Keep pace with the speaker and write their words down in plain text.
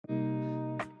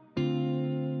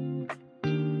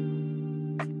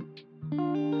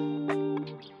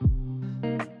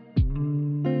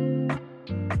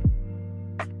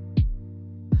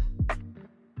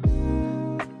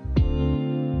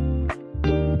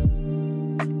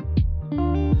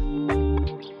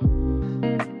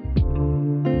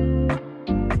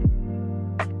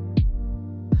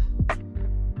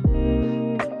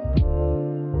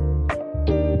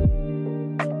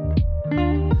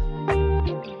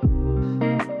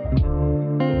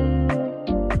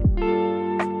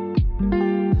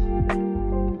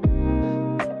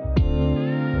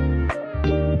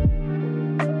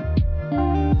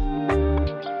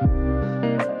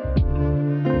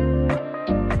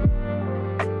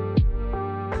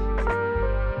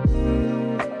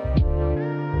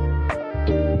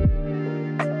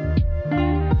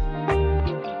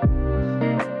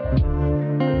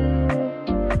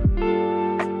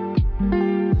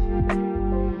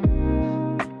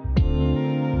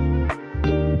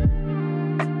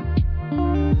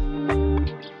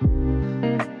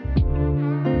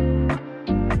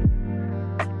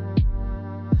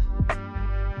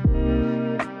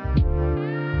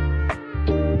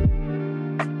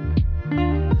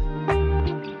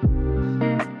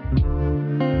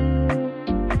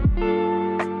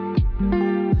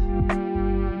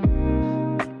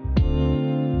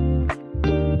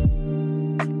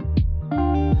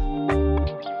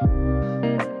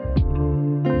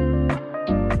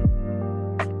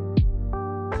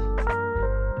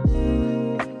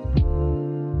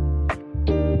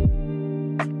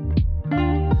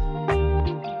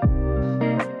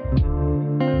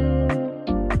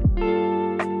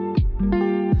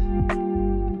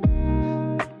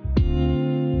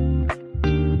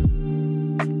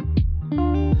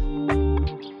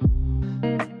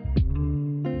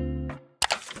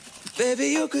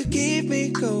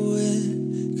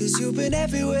going, 'cause you've been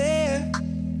everywhere.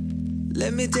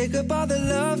 Let me take up all the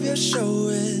love you're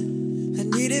showing. I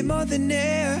need it more than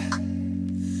air.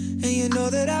 And you know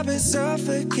that I've been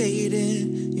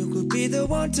suffocating. You could be the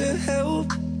one to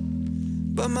help,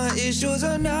 but my issues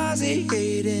are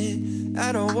nauseating.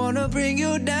 I don't wanna bring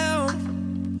you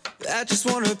down. I just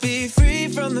wanna be free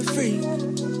from the freak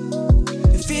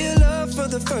and feel love for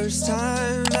the first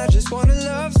time. I just wanna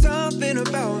love something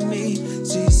about me,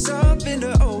 see something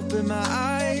to open my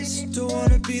eyes. Don't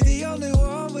wanna be the only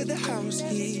one with a house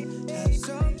key, have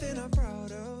something I'm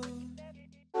proud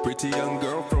of. Pretty young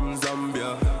girl from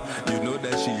Zambia, you know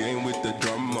that she ain't with the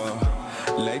drama.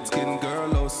 Light skinned girl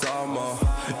Osama,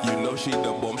 you know she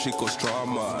the bomb, she cause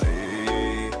trauma. Hey.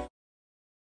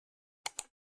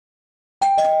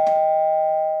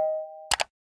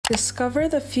 Discover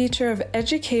the future of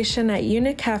education at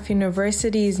Unicaf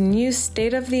University's new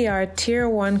state-of-the-art Tier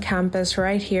 1 campus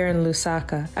right here in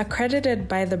Lusaka. Accredited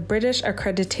by the British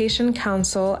Accreditation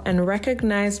Council and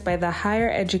recognized by the Higher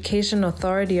Education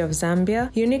Authority of Zambia,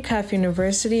 Unicaf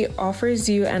University offers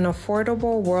you an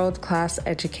affordable world-class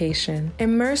education.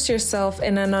 Immerse yourself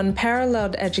in an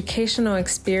unparalleled educational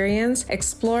experience,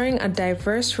 exploring a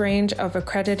diverse range of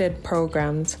accredited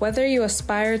programs. Whether you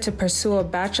aspire to pursue a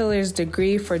bachelor's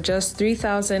degree for just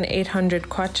 3,800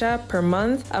 kwacha per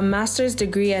month, a master's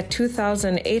degree at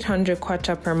 2,800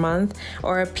 kwacha per month,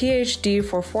 or a PhD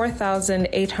for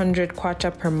 4,800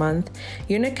 kwacha per month,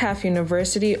 Unicaf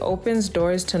University opens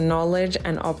doors to knowledge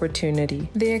and opportunity.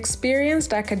 The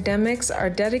experienced academics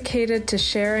are dedicated to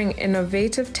sharing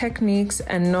innovative techniques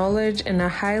and knowledge in a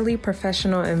highly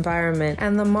professional environment,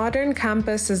 and the modern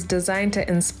campus is designed to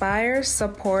inspire,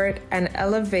 support, and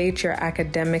elevate your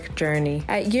academic journey.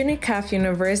 At Unicaf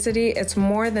University, it's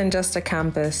more than just a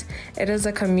campus. It is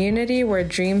a community where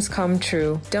dreams come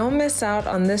true. Don't miss out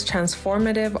on this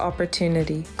transformative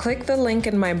opportunity. Click the link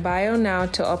in my bio now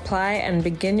to apply and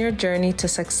begin your journey to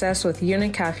success with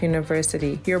Unicaf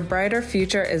University. Your brighter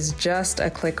future is just a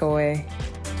click away.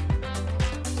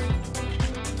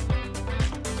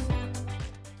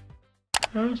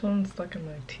 Now something's stuck in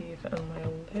my teeth and my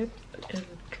lips is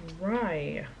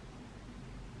dry.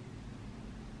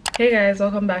 Hey guys,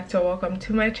 welcome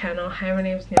to my channel. Hi, my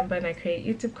name is Nyemba and I create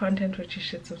YouTube content which you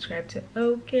should subscribe to.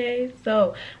 Okay,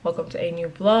 so welcome to a new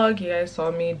vlog. You guys saw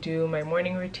me do my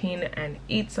morning routine and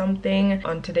eat something.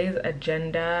 On today's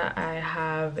agenda, I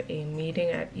have a meeting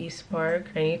at East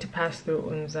Park. I need to pass through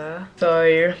Unza. So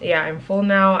yeah, I'm full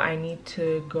now. I need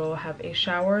to go have a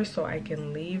shower so I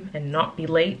can leave and not be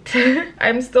late.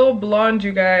 I'm still blonde,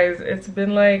 you guys. It's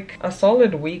been like a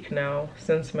solid week now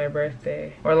since my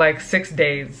birthday, or like 6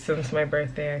 days since my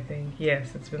birthday, I think.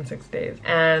 Yes, it's been 6 days.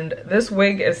 And this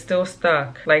wig is still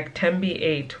stuck, like Tembo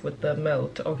ate with the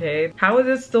melt, okay? How is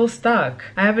it still stuck?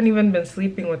 I haven't even been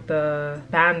sleeping with the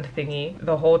band thingy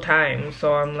the whole time,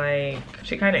 so I'm like,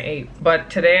 she kind of ate.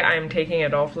 But today I'm taking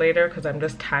it off later because I'm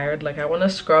just tired. Like, I want to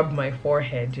scrub my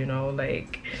forehead, you know,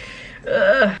 like...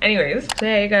 Anyways,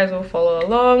 today you guys will follow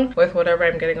along with whatever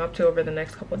I'm getting up to over the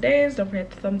next couple days. Don't forget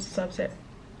to thumbs up,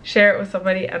 share it with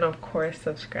somebody, and of course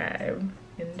subscribe.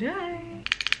 Enjoy!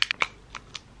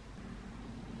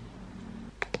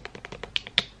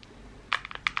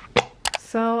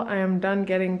 So I am done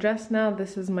getting dressed now.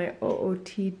 This is my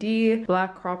OOTD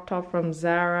black crop top from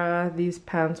Zara. These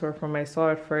pants were from I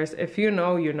saw it first. If you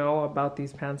know, you know about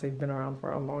these pants. They've been around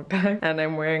for a long time. And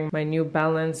I'm wearing my New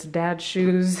Balance dad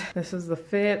shoes. This is the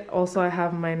fit. Also, I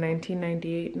have my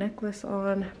 1998 necklace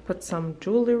on. Put some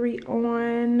jewelry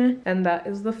on. And that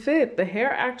is the fit. The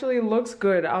hair actually looks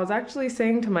good. I was actually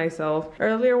saying to myself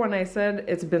earlier when I said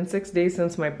it's been 6 days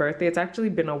since my birthday, it's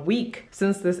actually been a week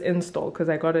since this install because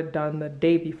I got it done the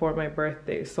day before my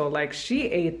birthday. So like, she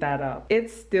ate that up.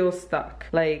 It's still stuck.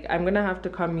 Like, I'm gonna have to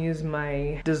come use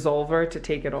my dissolver to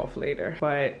take it off later.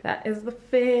 But that is the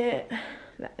fit.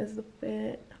 That is the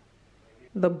fit.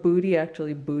 The booty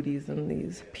actually booties in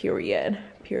these. Period.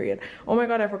 Oh my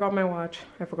god, I forgot my watch.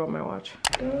 No,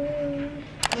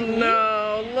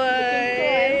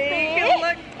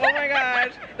 look. Oh my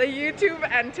gosh. The YouTube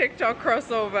and TikTok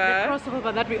crossover. The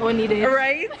crossover that we all needed.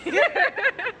 Right?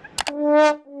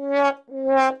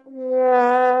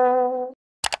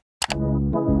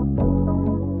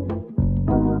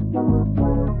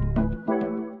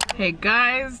 Hey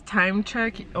guys, time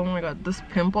check. Oh my god, this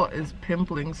pimple is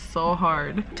pimpling so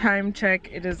hard. Time check,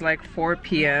 it is like 4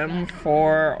 p.m.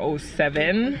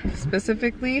 4:07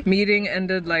 specifically. Meeting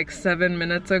ended like 7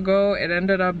 minutes ago. It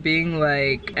ended up being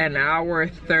like an hour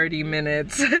 30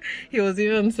 minutes. He was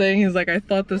even saying, he's like, I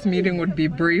thought this meeting would be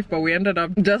brief, but we ended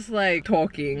up just like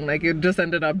talking. Like it just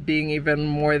ended up being even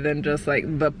more than just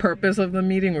like the purpose of the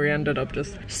meeting. We ended up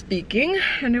just speaking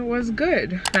and it was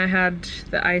good. I had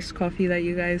the iced coffee that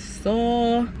you guys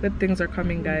saw. Good things are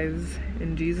coming, guys,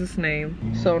 in Jesus'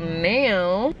 name. So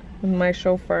now my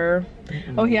chauffeur,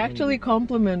 oh, he actually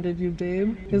complimented you,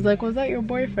 babe. He's like, was that your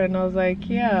boyfriend? I was like,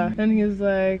 yeah. And he's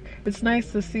like, it's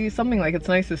nice to see something, like it's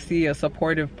nice to see a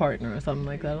supportive partner or something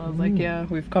like that. I was like, yeah,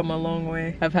 we've come a long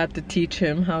way. I've had to teach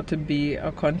him how to be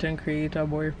a content creator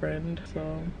boyfriend,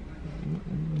 so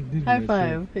high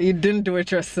five. You didn't do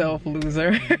it yourself,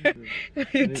 loser.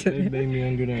 You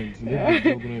didn't.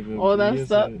 Oh, that's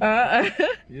so.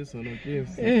 Yes or no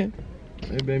KFC?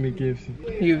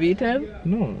 You've eaten?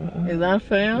 No. Is that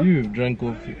fair? You've drank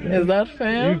coffee. Is that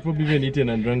fair? You've probably been eaten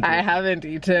and drank coffee. I haven't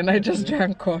eaten, I just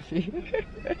drank coffee.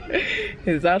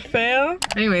 Is that fair?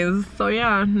 Anyways, so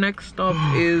yeah, next stop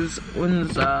is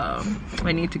Unza.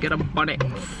 I need to get a bonnet.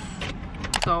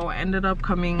 So I ended up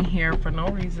coming here for no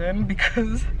reason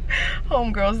because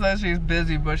homegirl says she's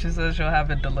busy, but she says she'll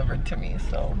have it delivered to me,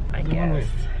 so I guess.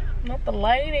 Not the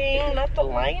lighting, not the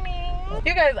lighting.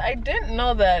 You guys, I didn't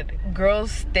know that girls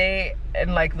stay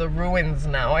in like the ruins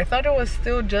now. I thought it was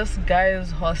still just guys'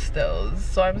 hostels.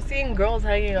 So I'm seeing girls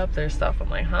hanging up their stuff.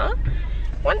 I'm like, huh?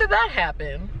 When did that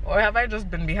happen? Or have I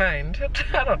just been behind?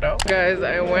 I don't know. Guys,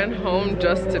 I went home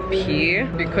just to pee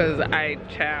because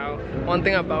one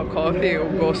thing about coffee, it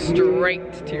will go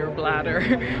straight to your bladder.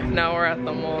 Now we're at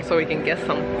the mall so we can get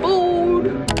some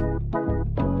food.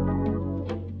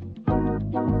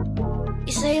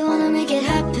 You say you wanna make it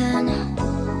happen.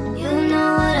 You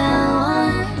know what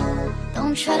I want.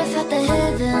 Don't try to fight the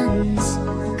heavens.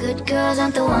 Good girls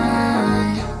aren't the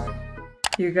one.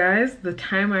 You guys, the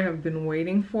time I have been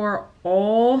waiting for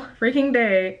all freaking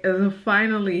day is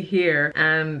finally here.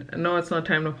 And no, it's not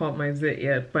time to pop my zit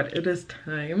yet, but it is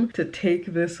time to take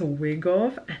this wig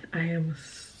off. And I am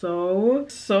so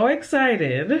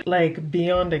excited, like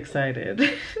beyond excited.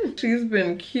 She's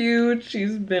been cute,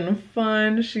 she's been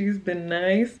fun, she's been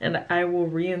nice, and I will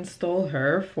reinstall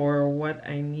her for what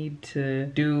I need to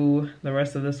do the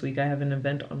rest of this week. I have an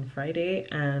event on Friday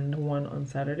and one on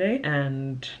Saturday,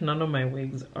 and none of my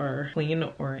wigs are clean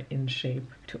or in shape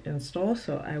to install,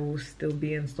 so I will still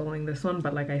be installing this one.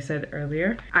 But like I said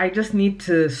earlier, I just need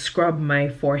to scrub my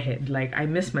forehead. Like I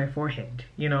miss my forehead,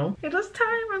 you know? It is time.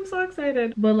 I'm so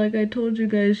excited. But like I told you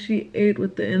guys, she ate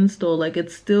with the install. Like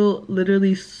it's still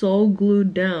literally so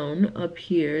glued down up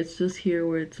here. It's just here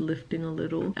where it's lifting a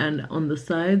little, and on the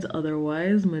sides,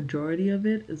 otherwise majority of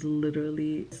it is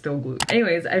literally still glued.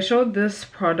 Anyways, I showed this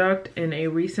product in a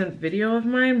recent video of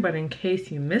mine, but in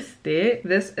case you missed it,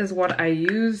 this is what I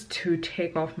use to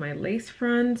take off my lace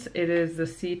fronts. It is the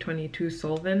C22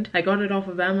 solvent. I got it off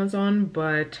of Amazon,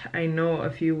 but I know a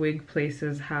few wig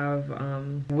places have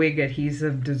wig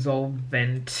adhesive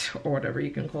dissolvent or whatever you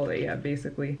can call it. Yeah,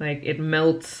 basically like it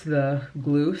melts the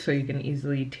glue so you can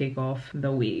easily take off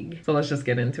the wig. So let's just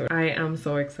get into it. I am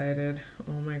so excited.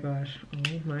 Oh my gosh,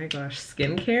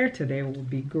 skincare today will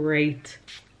be great.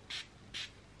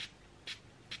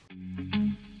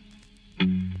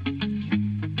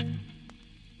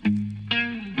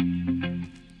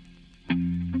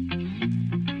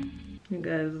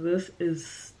 Guys, this is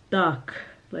stuck.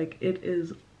 Like it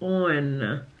is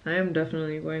on. I am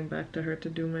definitely going back to her to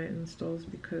do my installs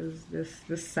because this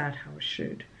sat how it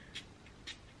should.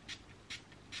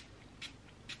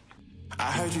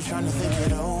 I heard you trying to think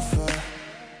it over.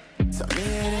 Tell me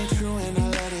it ain't true and I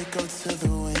let it go to the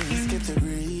wind. Skip the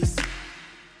breeze.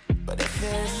 But if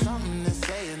there's something to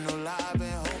say, no lie, I've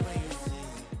been hoping you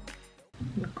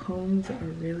see. The combs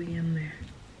are really in there.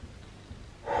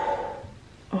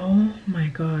 Oh my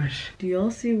gosh. Do y'all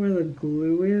see where the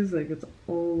glue is? Like it's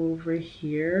all over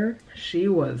here. She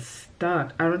was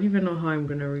stuck. I don't even know how I'm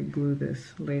gonna re-glue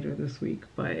this later this week,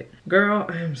 but girl,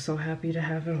 I am so happy to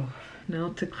have it off. Now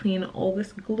to clean all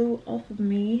this glue off of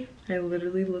me. I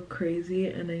literally look crazy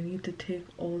and I need to take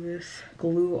all this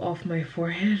glue off my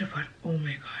forehead, but oh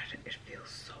my god, it feels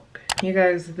so good. You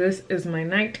guys, this is my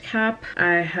nightcap.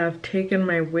 I have taken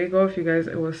my wig off. You guys,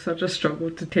 it was such a struggle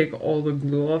to take all the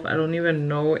glue off. I don't even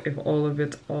know if all of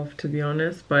it's off, to be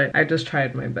honest, but I just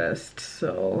tried my best.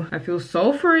 So I feel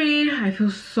so free. I feel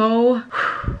so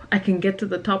I can get to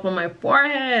the top of my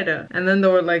forehead. And then there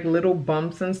were like little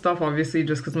bumps and stuff, obviously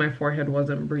just because my forehead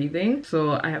wasn't breathing.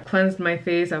 So I have cleansed my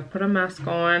face, I've put a mask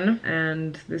on,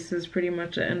 and this is pretty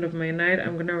much the end of my night.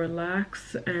 I'm gonna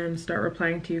relax and start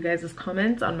replying to you guys'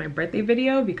 comments on my birthday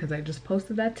video because I just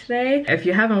posted that today. If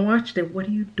you haven't watched it, what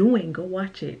are you doing? Go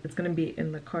watch it. It's gonna be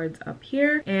in the cards up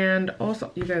here. And also,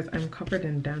 you guys, I'm covered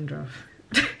in dandruff.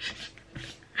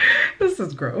 This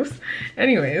is gross.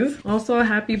 Anyways, also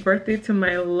happy birthday to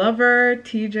my lover,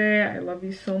 TJ. I love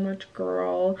you so much,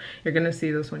 girl. You're gonna see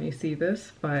this when you see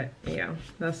this, but yeah,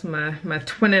 that's my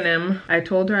twin and M. I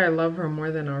told her I love her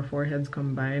more than our foreheads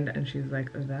combined, and she's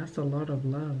like, that's a lot of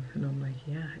love. And I'm like,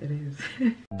 yeah, it is.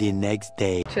 The next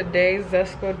day. Today,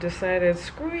 Zesco decided,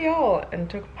 screw y'all, and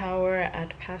took power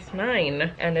at past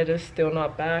 9, and it is still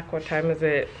not back. What time is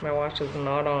it? My watch is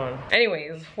not on.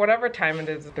 Anyways, whatever time it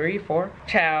is, 3, 4.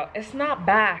 Ciao. It's not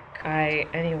back.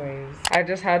 Anyways, I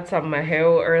just had some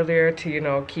maheo earlier to, you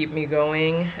know, keep me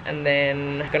going, and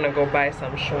then gonna go buy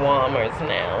some shawarmas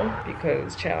now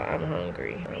because, child, I'm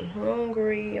hungry. I'm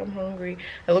hungry.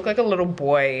 I look like a little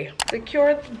boy.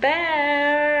 Secure the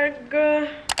bag.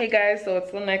 Hey guys, so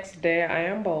it's the next day. I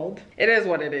am bald. It is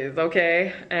what it is,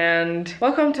 okay? And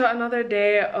welcome to another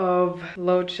day of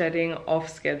load shedding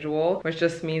off schedule, which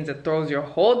just means it throws your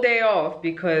whole day off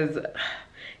because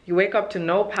you wake up to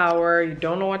no power, you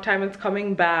don't know what time it's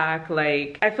coming back.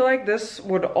 Like, I feel like this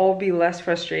would all be less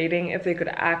frustrating if they could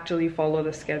actually follow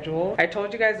the schedule. I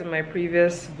told you guys in my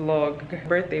previous vlog,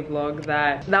 birthday vlog,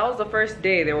 that was the first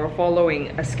day they were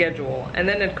following a schedule, and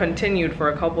then it continued for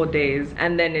a couple days,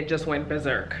 and then it just went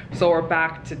berserk. So we're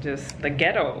back to just the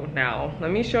ghetto now.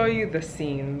 Let me show you the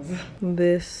scenes.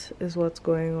 This is what's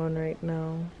going on right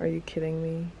now. Are you kidding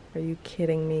me? Are you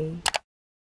kidding me?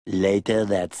 Later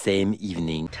that same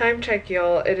evening. Time check,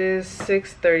 y'all. It is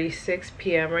 6:36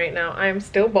 p.m. right now. I'm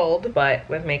still bald, but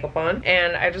with makeup on.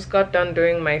 And I just got done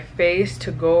doing my face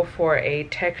to go for a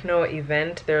Tecno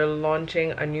event. They're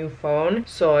launching a new phone,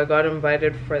 so I got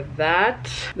invited for that.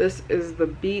 This is the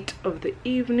beat of the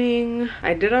evening.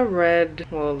 I did a red,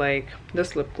 well, like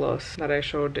this lip gloss that I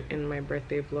showed in my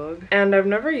birthday vlog. And I've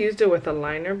never used it with a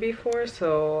liner before,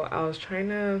 so I was trying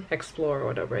to explore or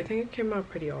whatever. I think it came out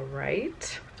pretty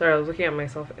alright. Sorry, I was looking at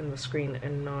myself in the screen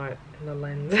and not in the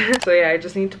lens. So yeah, I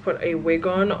just need to put a wig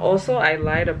on. Also, I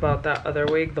lied about that other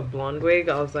wig, the blonde wig.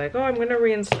 I was like, oh, I'm gonna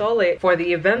reinstall it for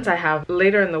the events I have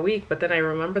later in the week. But then I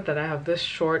remembered that I have this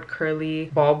short curly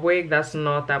bob wig that's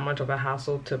not that much of a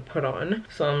hassle to put on.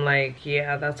 So I'm like,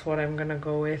 yeah, that's what I'm gonna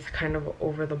go with, kind of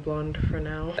over the blonde for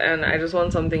now. And I just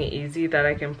want something easy that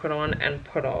I can put on and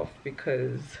put off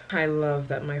because I love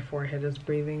that my forehead is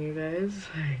breathing, you guys.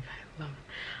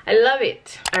 I love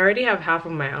it. I already have half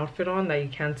of my outfit on that you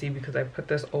can't see because I put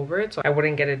this over it so I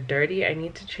wouldn't get it dirty. I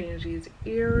need to change these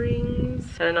earrings,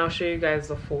 and then I'll show you guys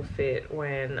the full fit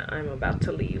when I'm about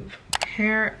to leave.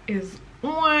 Hair is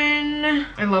on.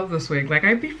 I love this wig. Like,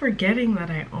 I'd be forgetting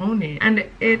that I own it, and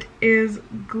it is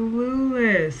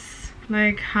glueless.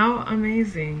 Like, how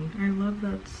amazing. I love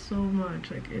that so much.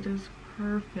 Like, it is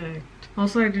perfect.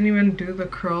 Also, I didn't even do the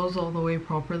curls all the way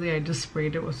properly. I just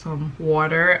sprayed it with some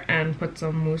water and put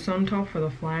some mousse on top for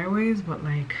the flyaways, but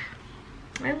like,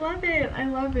 I love it. I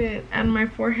love it. And my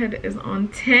forehead is on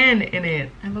 10 in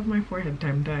it. I love my forehead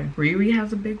time. Riri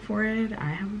has a big forehead. I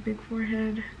have a big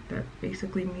forehead. That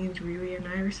basically means Riri and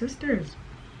I are sisters.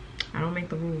 I don't make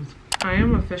the rules. I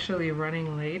am officially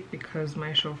running late because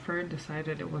my chauffeur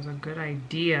decided it was a good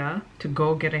idea to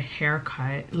go get a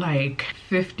haircut like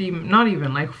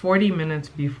 40 minutes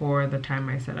before the time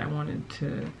I said I wanted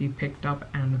to be picked up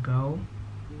and go.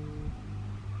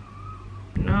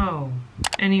 No.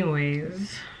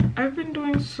 Anyways, I've been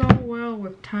doing so well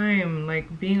with time,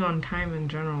 like being on time in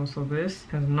general, so this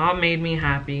has not made me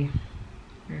happy.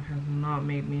 It has not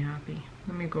made me happy.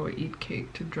 Let me go eat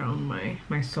cake to drown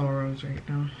my sorrows right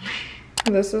now.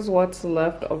 This is what's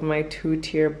left of my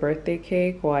 2-tier birthday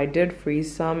cake. Well, I did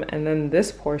freeze some, and then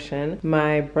this portion,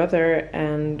 my brother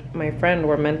and my friend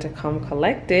were meant to come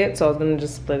collect it, so I was gonna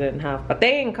just split it in half, but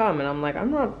they ain't come, and I'm like, I'm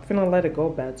not gonna let it go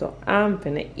bad, so I'm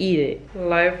finna eat it.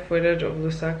 Live footage of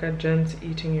Lusaka gents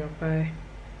eating your pie.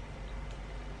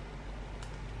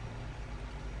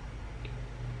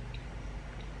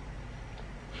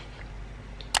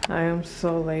 I am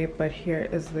so late, but here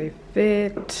is the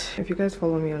fit. If you guys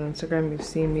follow me on Instagram, you've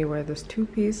seen me wear this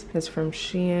two-piece. It's from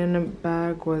Shein.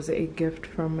 Bag was a gift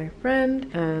from my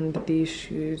friend, and these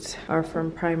shoes are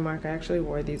from Primark. I actually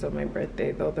wore these on my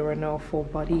birthday, though there were no full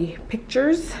body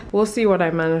pictures. We'll see what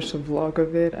I managed to vlog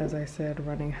of it. As I said,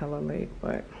 running hella late,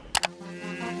 but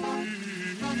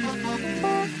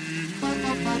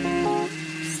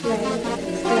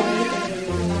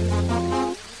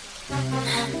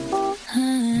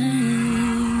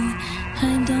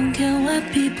I don't care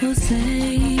what people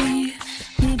say.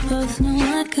 We both know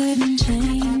I couldn't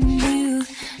change you.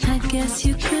 I guess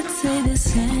you could say the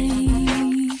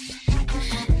same.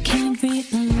 Can't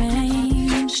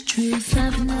rearrange truth.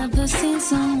 I've never seen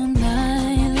someone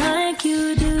lie like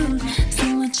you do. So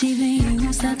much even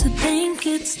you start to think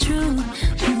it's true.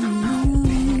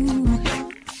 Ooh,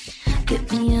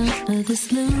 get me out of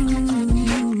this loop.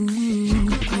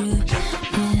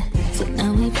 Yeah. So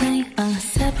now we play our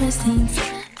separate scenes.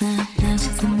 Now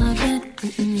she's in my bed,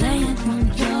 laying on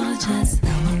your chest.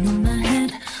 Now I'm in my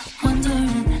head,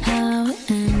 wondering how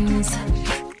it ends.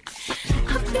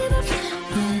 I've been up,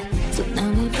 yeah. So now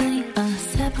we play our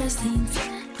separate scenes.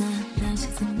 Now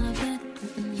she's in my bed,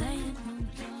 laying on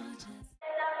your chest.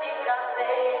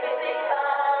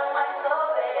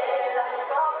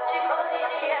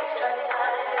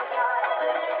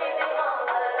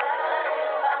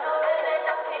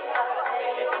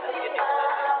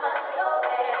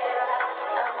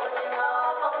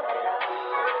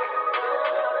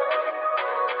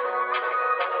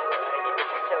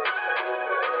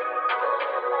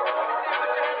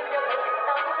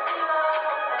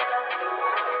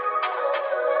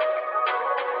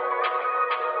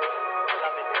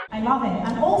 I love it.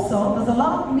 And also, there's a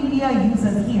lot of media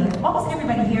users here. Almost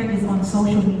everybody here is on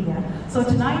social media. So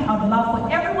tonight, I would love for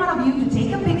every one of you to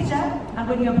take a picture, and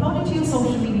when you upload it to your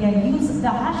social media, use the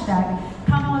hashtag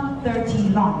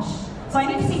Camon30launch. So I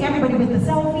need to see everybody with the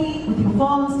selfie, with your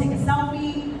phones, take a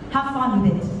selfie, have fun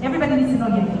with it. Everybody needs to know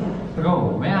you're here.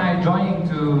 Ago, when I joined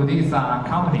to this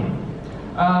company,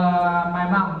 my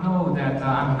mom know that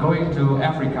I'm going to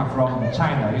Africa from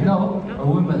China. You know, a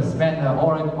woman spent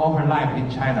all her life in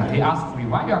China. He asked me,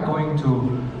 why you are going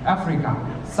to Africa?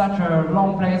 Such a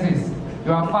long places.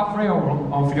 You are far away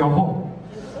of your home.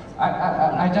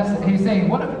 He say,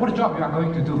 what job you are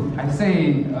going to do? I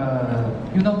say,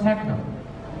 you know, techno.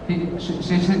 She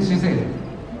said,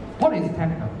 what is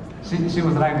techno? She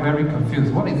was like very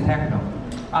confused. What is techno?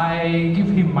 I give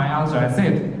him my answer. I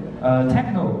said,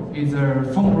 Tecno is a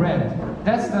phone brand.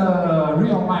 That's the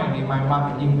real mind in my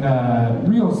mind,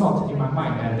 real thought in my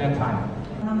mind at that time.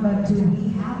 Number 2 we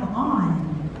have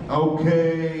on.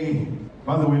 Okay.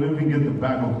 By the way, let me get the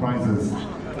bag of prizes.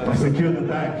 I secure the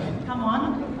bag. Come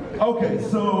on. Okay,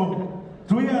 so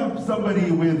do we have somebody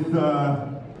with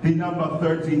the number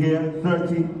 30 here?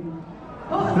 30?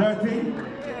 30?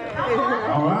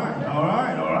 All right, all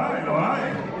right, all right, all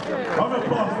right. Round of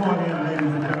applause for him,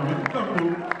 ladies and gentlemen. Come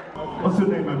through. What's your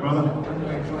name, my brother?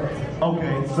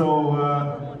 Okay, so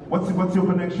what's your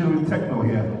connection with Tecno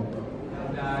here?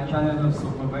 Channel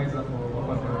supervisor for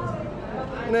corporate.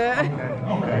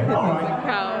 Okay, all right.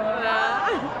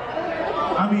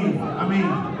 I mean.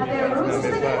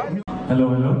 Hello.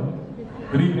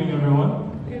 Good evening, everyone.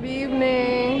 good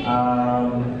evening.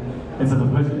 It's a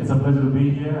pleasure to be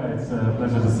here. It's a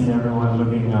pleasure to see everyone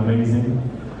looking amazing.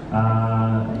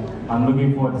 I'm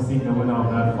looking forward to seeing the winner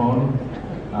of that phone.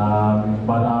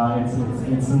 But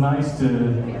it's nice to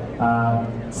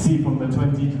see from the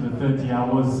 20 to the 30. I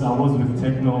was with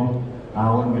Tecno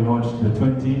when we launched the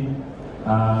 20,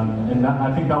 and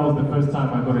I think that was the first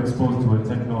time I got exposed to a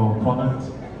Tecno product,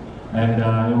 and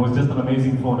it was just an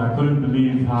amazing phone. I couldn't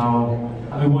believe how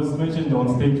it was mentioned on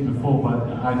stage before,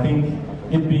 but I think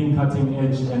it being cutting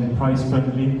edge and price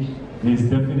friendly is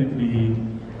definitely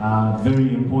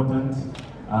very important.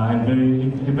 And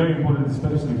very important,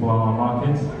 especially for our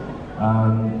market.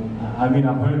 I mean,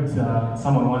 I've heard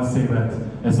someone once say that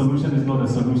a solution is not a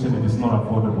solution if it's not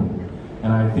affordable.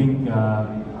 And I think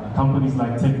companies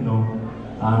like Tecno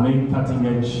make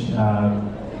cutting-edge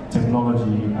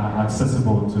technology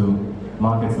accessible to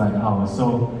markets like ours.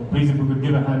 So please, if we could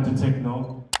give a hand to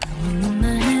Tecno.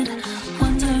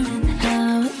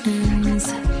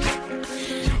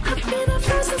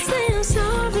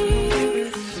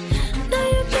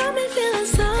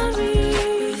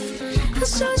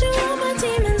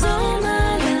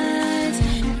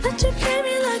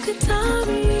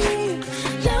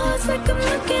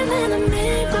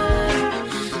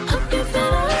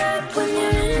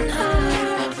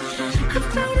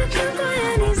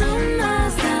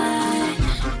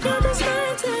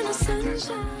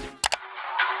 Sunshine.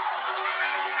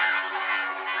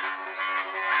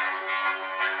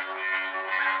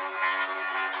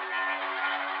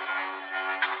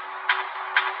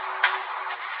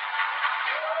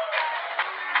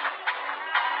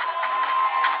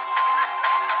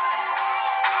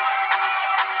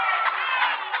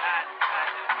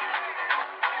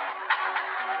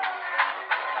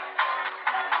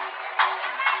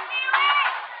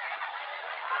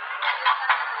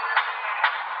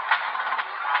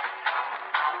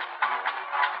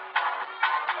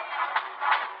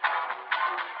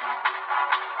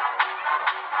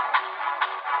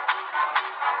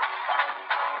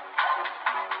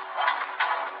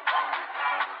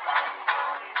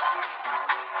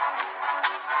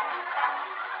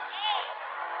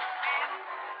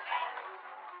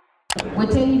 We're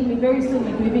telling me very soon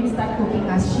we will even start cooking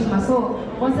as shima. So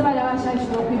once you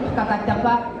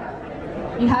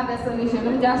have a solution.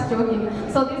 I'm just joking.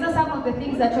 So these are some of the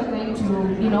things that you're going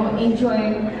to,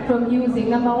 enjoy from using.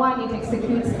 Number one, it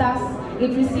executes tasks,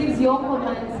 it receives your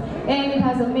commands, and it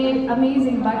has an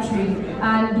amazing battery.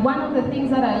 And one of the things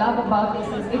that I love about this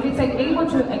is if it's able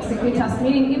to execute tasks,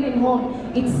 meaning even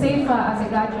home, it's safer as a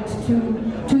gadget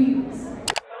to use.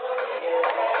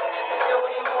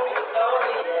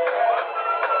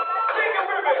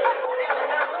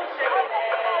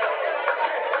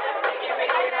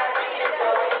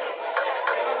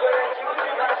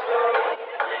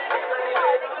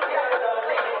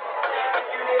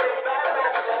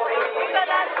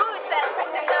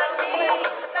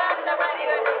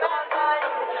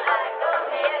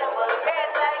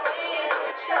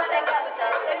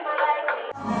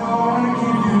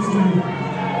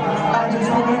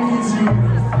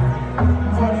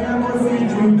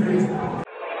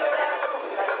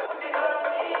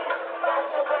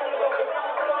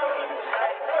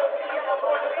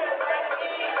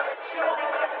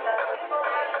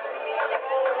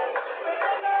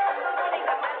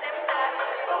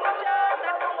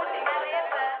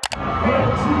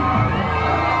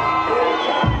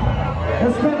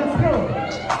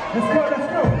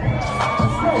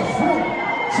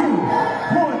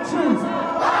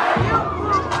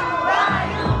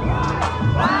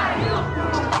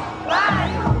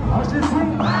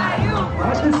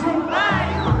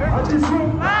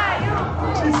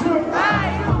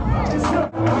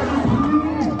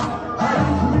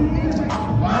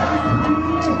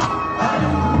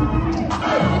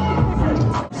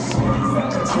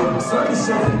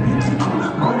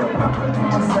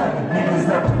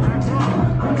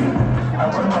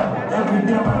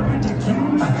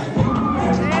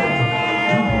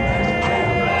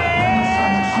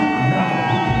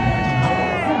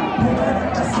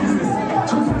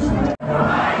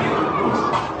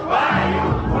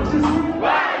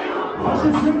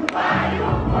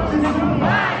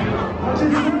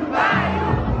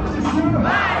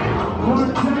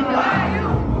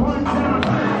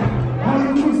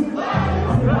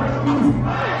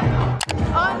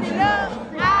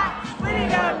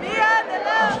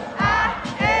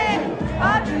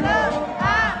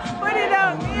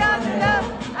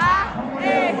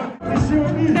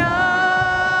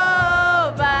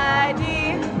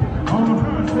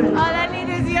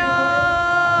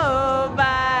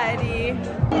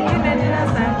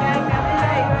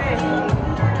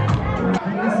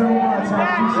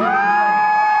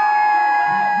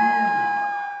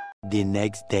 The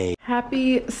next day.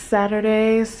 Happy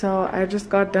Saturday. So I just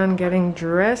got done getting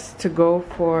dressed to go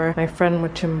for my friend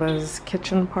Nyemba's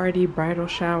kitchen party bridal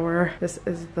shower. This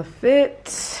is the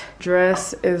fit.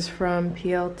 Dress is from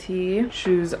PLT.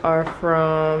 Shoes are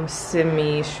from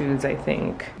Simi Shoes, I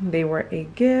think. They were a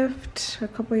gift a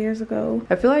couple years ago.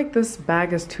 I feel like this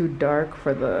bag is too dark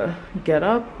for the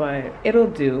getup, but it'll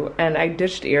do. And I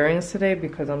ditched earrings today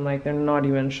because I'm like, they're not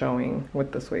even showing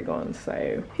with this wig on.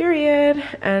 So period.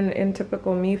 And in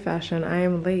typical me fashion, I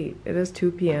am late. It is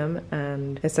 2 p.m.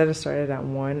 and it said it started at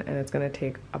 1 and it's gonna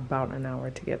take about an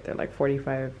hour to get there, like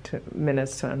 45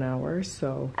 minutes to an hour.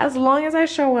 So as long as I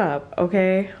show up,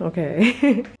 okay.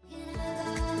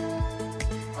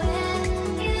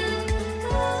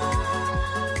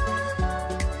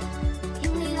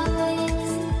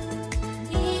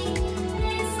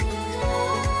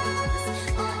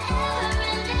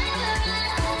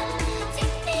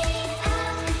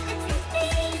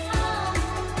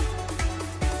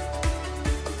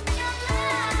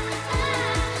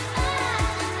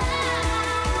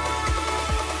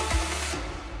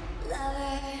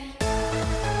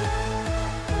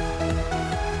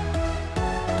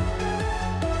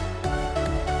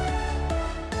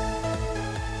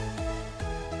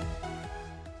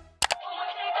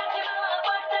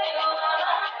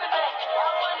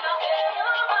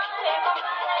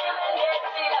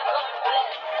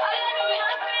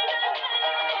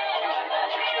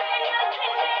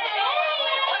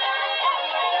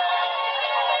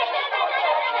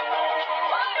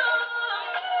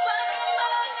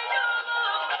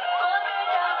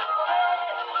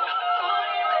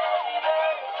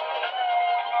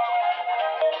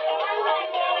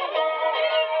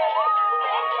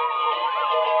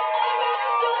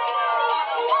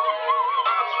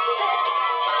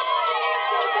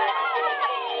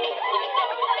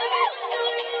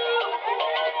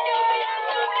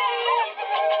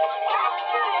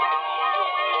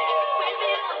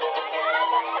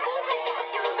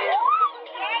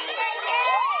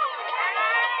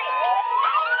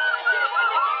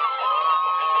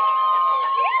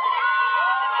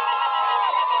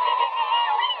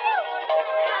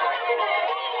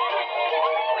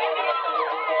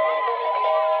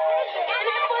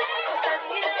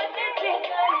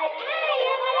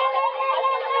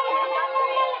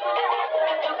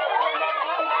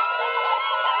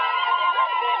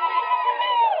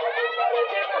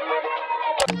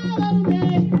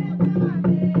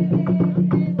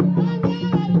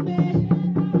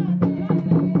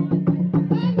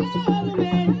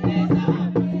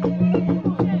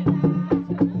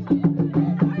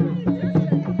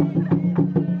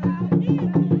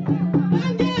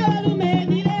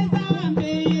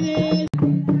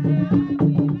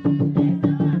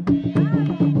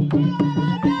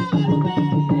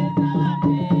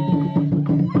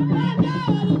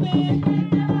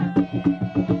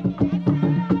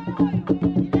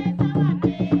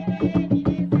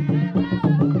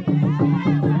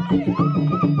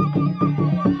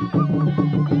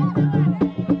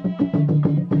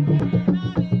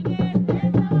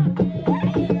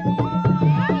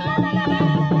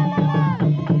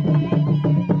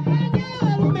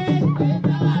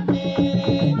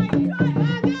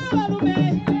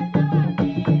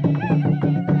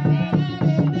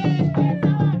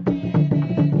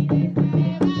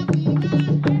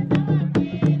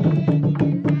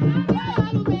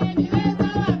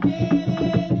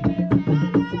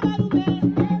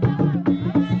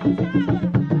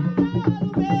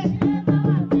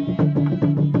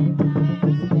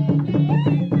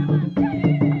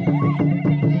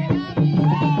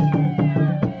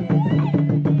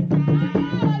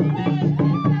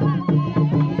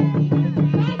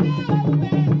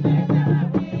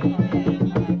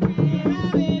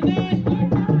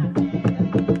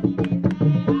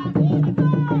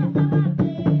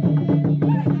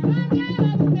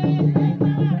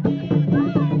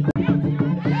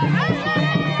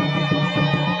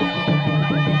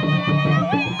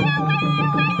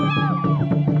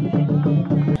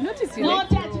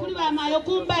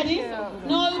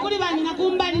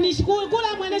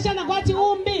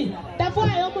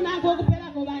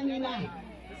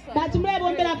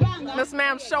 Miss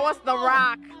Ma'am, show us the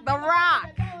rock. The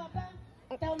rock.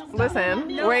 Listen.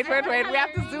 Wait. We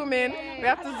have to zoom in. We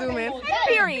have to zoom in.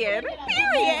 Period.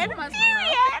 Period.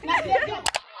 Period.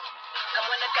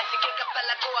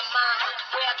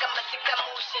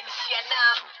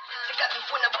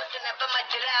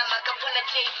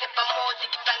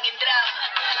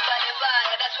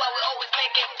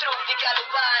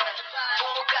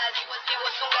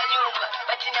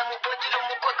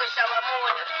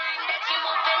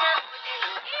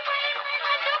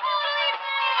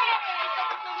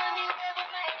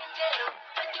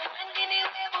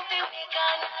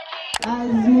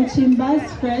 As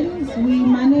Muchimba's friends, we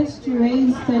managed to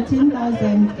raise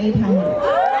 13,800.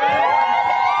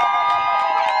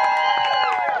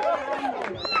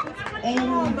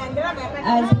 And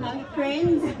as her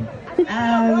friends,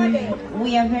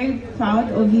 we are very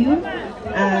proud of you.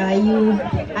 You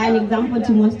are an example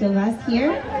to most of us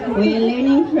here. We are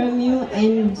learning from you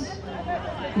and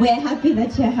we're happy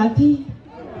that you're happy.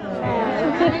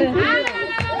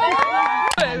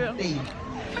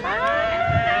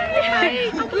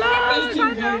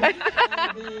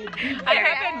 I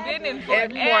haven't been in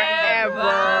forever.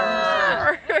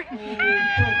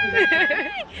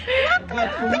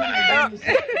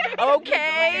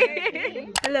 Okay.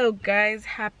 Hello guys,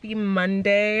 happy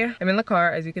Monday. I'm in the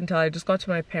car. As you can tell, I just got to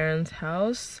my parents'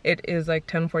 house. It is like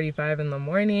 10:45 in the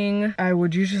morning. I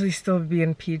would usually still be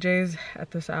in PJs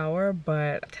at this hour,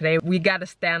 but today we gotta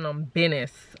stand on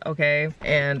business, okay?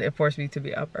 And it forced me to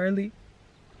be up early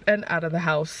and out of the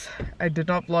house. I did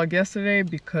not vlog yesterday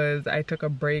because I took a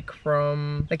break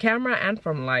from the camera and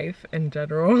from life in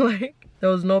general. Like, there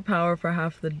was no power for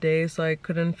half the day, so I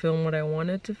couldn't film what I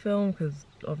wanted to film because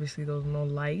obviously there was no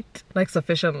light, like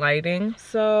sufficient lighting.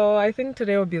 So I think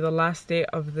today will be the last day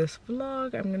of this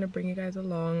vlog. I'm gonna bring you guys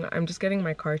along. I'm just getting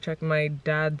my car checked. My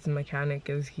dad's mechanic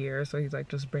is here, so he's like,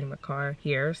 just bring the car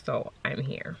here, so I'm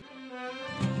here.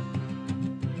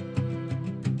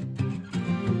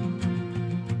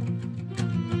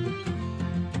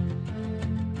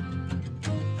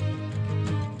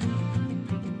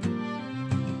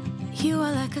 You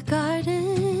are like a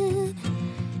garden.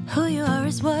 Who you are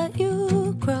is what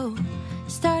you grow.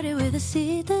 Started with a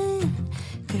seed, then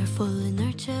carefully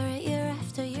nurture it year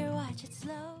after year. Watch it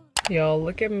slow. Yo,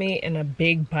 look at me in a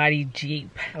big body Jeep,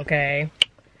 okay?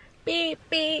 Beep,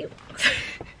 beep.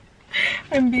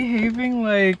 I'm behaving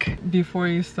like before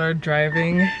you start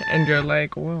driving and you're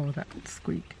like, whoa, that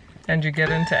squeak. And you get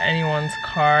into anyone's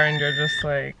car and you're just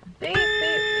like, beep,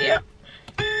 beep, yep.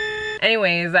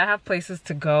 Anyways, I have places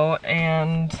to go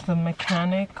and the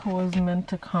mechanic who was meant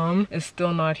to come is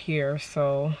still not here.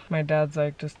 So my dad's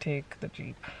like, just take the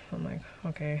Jeep. I'm like,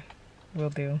 okay,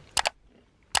 will do.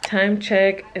 time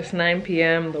check, it's 9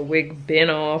 p.m. The wig been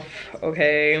off,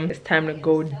 okay? It's time to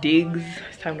go digs.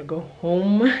 It's time to go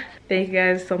home. Thank you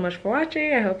guys so much for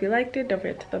watching. I hope you liked it. Don't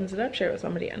forget to thumbs it up, share it with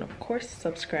somebody, and of course,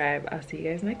 subscribe. I'll see you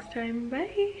guys next time.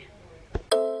 Bye.